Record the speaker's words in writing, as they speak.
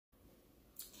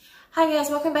Hi guys,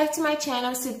 welcome back to my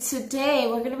channel. So today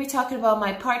we're going to be talking about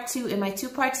my part 2 in my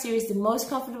two-part series, the most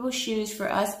comfortable shoes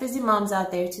for us busy moms out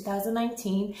there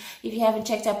 2019. If you haven't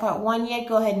checked out part 1 yet,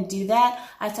 go ahead and do that.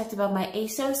 I talked about my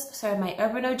my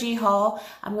Urban OG haul.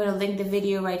 I'm going to link the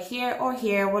video right here or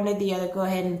here, one or the other. Go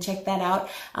ahead and check that out.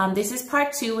 This is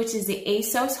part 2, which is the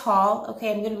Asos haul.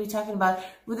 Okay, I'm going to be talking about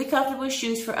really comfortable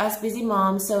shoes for us busy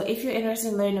moms. So if you're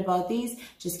interested in learning about these,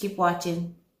 just keep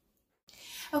watching.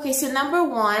 Okay, so number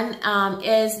 1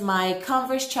 is my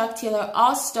Converse Chuck Taylor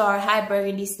All-Star High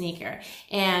Burgundy sneaker.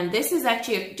 And this is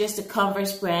actually just a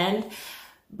Converse brand,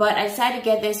 but I decided to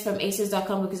get this from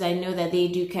Asos.com because I know that they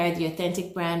do carry the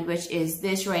authentic brand, which is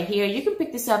this right here. You can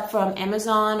pick this up from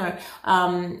Amazon or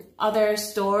other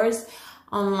stores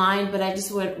online, but I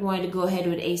just wanted to go ahead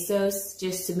with Asos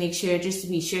just to make sure, just to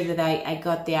be sure that I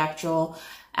got the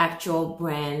actual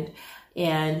brand.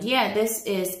 And yeah, this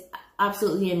is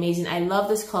absolutely amazing. I love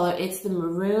this color. It's the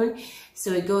maroon,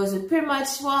 so it goes with pretty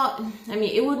much, well, I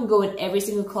mean, it wouldn't go with every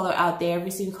single color out there, every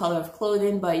single color of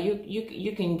clothing, but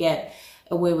you can get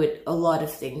away with a lot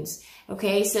of things.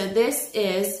 Okay, so this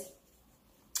is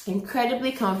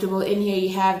incredibly comfortable. In here you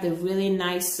have the really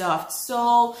nice soft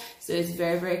sole, so it's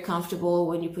very, very comfortable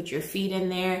when you put your feet in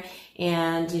there.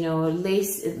 And you know, it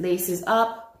laces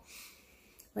up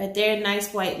right there,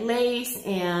 nice white lace,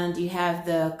 and you have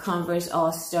the Converse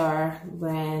All-Star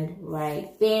brand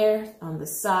right there on the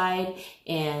side,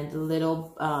 and the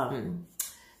little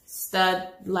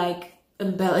stud-like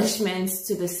embellishments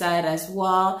to the side as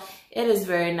well. It is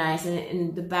very nice, and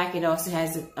in the back it also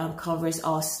has the Converse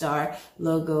All-Star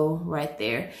logo right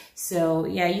there. So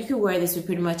yeah, you can wear this with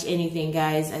pretty much anything,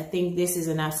 guys. I think this is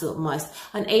an absolute must.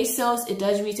 On Asos, it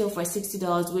does retail for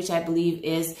 $60, which I believe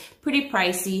is pretty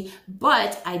pricey,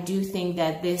 but I do think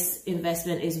that this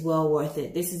investment is well worth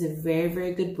it. This is a very,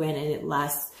 very good brand, and it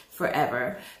lasts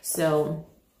forever. So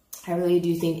I really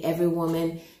do think every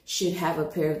woman should have a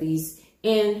pair of these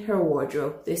in her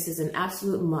wardrobe. This is an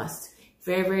absolute must.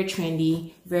 Very, very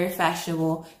trendy, very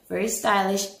fashionable, very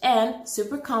stylish, and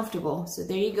super comfortable. So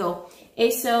there you go.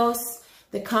 Asos,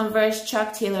 the Converse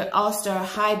Chuck Taylor All-Star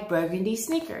High Burgundy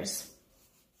sneakers.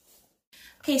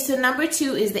 Okay, so number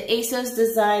 2 is the Asos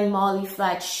Design Molly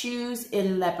Flat shoes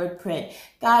in leopard print.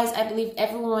 Guys, I believe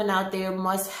everyone out there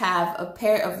must have a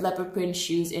pair of leopard print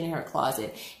shoes in her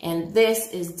closet. And this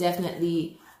is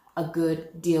definitely a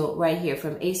good deal right here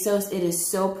from Asos. It is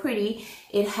so pretty.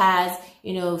 It has,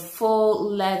 you know,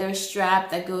 full leather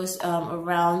strap that goes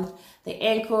around the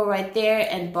ankle right there,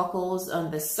 and buckles on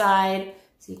the side.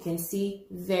 So you can see,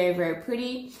 very, very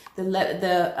pretty.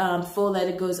 The full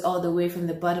leather goes all the way from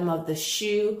the bottom of the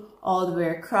shoe all the way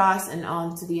across and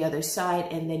onto the other side,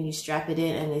 and then you strap it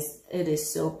in, and it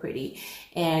is so pretty.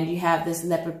 And you have this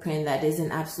leopard print that is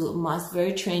an absolute must,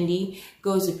 very trendy,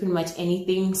 goes with pretty much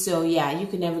anything. So yeah, you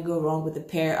can never go wrong with a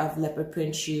pair of leopard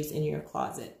print shoes in your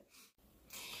closet.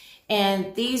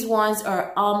 And these ones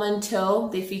are almond toe.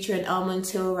 They feature an almond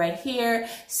toe right here.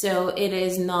 So it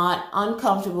is not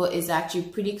uncomfortable. It's actually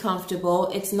pretty comfortable.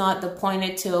 It's not the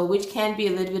pointed toe, which can be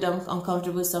a little bit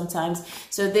uncomfortable sometimes.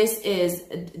 So this is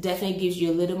definitely gives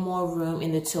you a little more room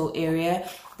in the toe area,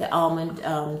 the almond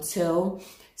toe.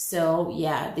 So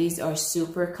yeah, these are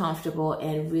super comfortable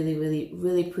and really, really,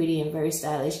 really pretty and very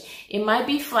stylish. It might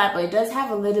be flat, but it does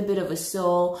have a little bit of a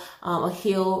sole, a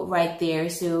heel right there,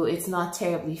 so it's not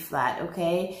terribly flat.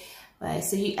 Okay,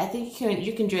 so I think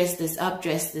you can dress this up,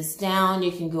 dress this down.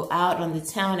 You can go out on the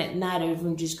town at night, or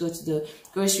even just go to the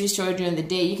grocery store during the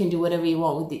day. You can do whatever you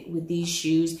want with these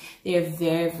shoes. They're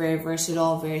very, very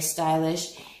versatile, very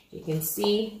stylish. You can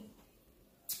see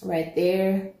right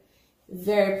there,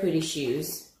 very pretty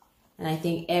shoes. And I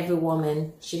think every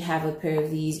woman should have a pair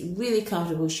of these really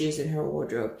comfortable shoes in her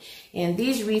wardrobe. And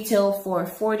these retail for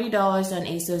 $40 on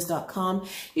Asos.com.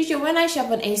 Usually when I shop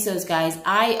on Asos, guys,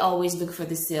 I always look for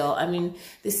the sale. I mean,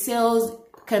 the sales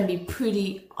can be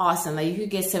pretty awesome. Like you could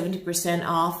get 70%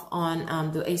 off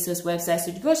on the Asos website.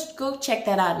 So go check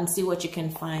that out and see what you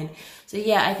can find. So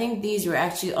yeah, I think these were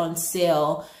actually on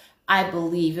sale. I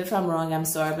believe, if I'm wrong, I'm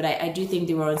sorry, but I do think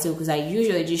they were on sale because I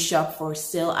usually just shop for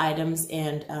sale items,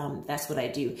 and that's what I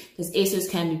do. Because Asos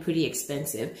can be pretty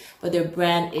expensive, but their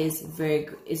brand is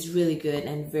really good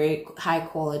and very high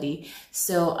quality.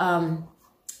 So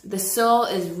the sole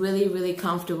is really, really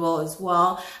comfortable as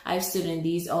well. I've stood in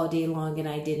these all day long and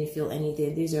I didn't feel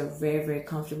anything. These are very, very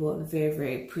comfortable and very,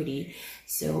 very pretty.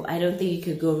 So I don't think you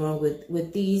could go wrong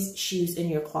with these shoes in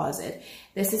your closet.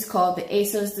 This is called the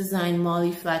Asos Design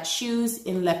Molly Flat Shoes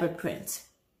in leopard print.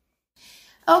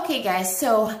 Okay guys,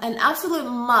 so an absolute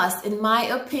must, in my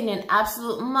opinion,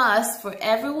 absolute must for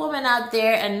every woman out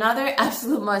there, another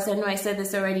absolute must, I know I said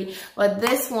this already, but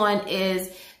this one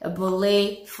is a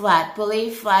ballet flat.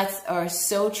 Ballet flats are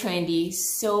so trendy,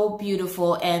 so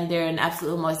beautiful, and they're an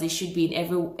absolute must. They should be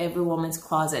in every woman's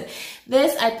closet.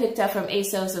 This I picked up from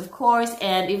Asos, of course,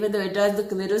 and even though it does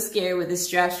look a little scary with the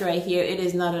straps right here, it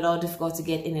is not at all difficult to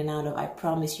get in and out of. I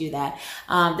promise you that.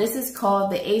 This is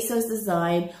called the Asos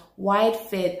Design Wide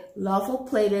Fit Lawful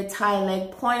Plated Tie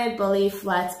Leg Pointed Ballet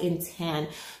Flats in Tan.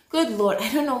 Good Lord,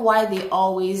 I don't know why they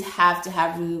always have to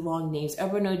have really long names.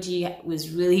 Urban OG was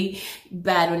really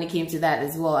bad when it came to that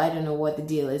as well. I don't know what the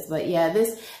deal is, but yeah,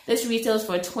 this retails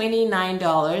for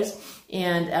 $29,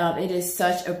 and it is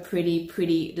such a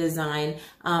pretty design.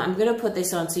 I'm gonna put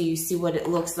this on so you see what it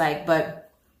looks like,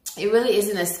 but it really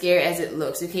isn't as scary as it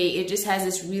looks. Okay, it just has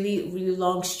this really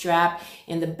long strap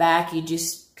in the back. You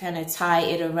just kind of tie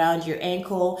it around your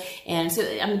ankle, and so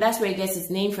I mean that's where it gets its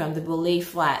name from, the ballet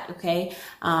flat. Okay,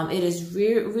 it is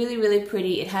really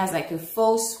pretty. It has like a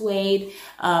faux suede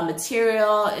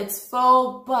material. It's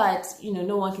faux, but you know,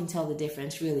 no one can tell the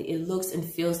difference really. It looks and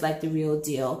feels like the real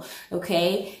deal.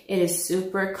 Okay, it is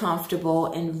super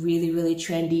comfortable and really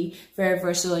trendy, very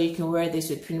versatile. You can wear this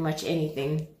with pretty much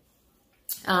anything.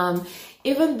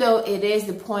 Even though it is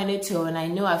the pointed toe, and I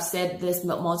know I've said this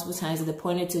multiple times that the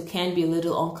pointed toe can be a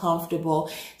little uncomfortable,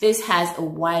 this has a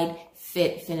wide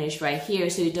fit finish right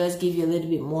here, so it does give you a little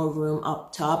bit more room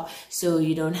up top, so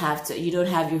you don't have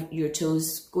your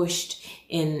toes squished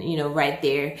in, you know, right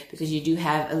there, because you do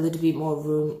have a little bit more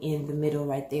room in the middle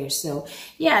right there. So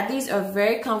yeah, these are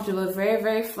very comfortable,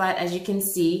 very flat, as you can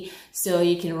see, so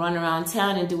you can run around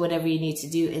town and do whatever you need to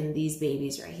do in these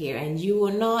babies right here, and you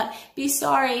will not be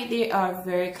sorry. They are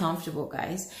very comfortable,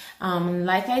 guys.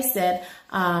 Like I said,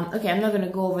 okay, I'm not going to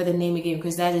go over the name again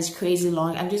because that is crazy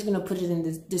long. I'm just going to put it in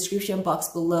the description box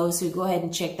below, so go ahead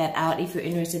and check that out if you're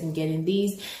interested in getting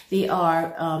these. They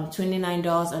are $29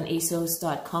 on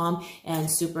asos.com and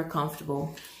super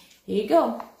comfortable. Here you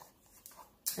go.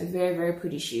 Very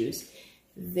pretty shoes.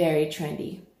 Very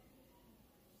trendy.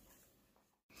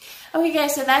 Okay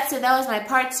guys, so that's it. That was my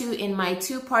part 2 in my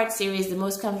 2-part series, the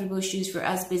most comfortable shoes for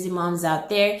us busy moms out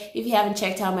there. If you haven't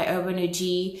checked out my Urban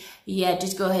OG yet,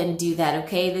 just go ahead and do that,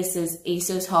 okay? This is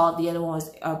Asos haul. The other one was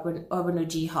Urban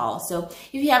OG haul. So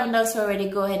if you haven't done so already,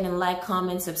 go ahead and like,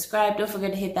 comment, subscribe. Don't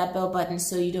forget to hit that bell button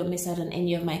so you don't miss out on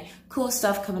any of my cool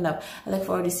stuff coming up. I look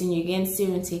forward to seeing you again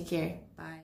soon. Take care.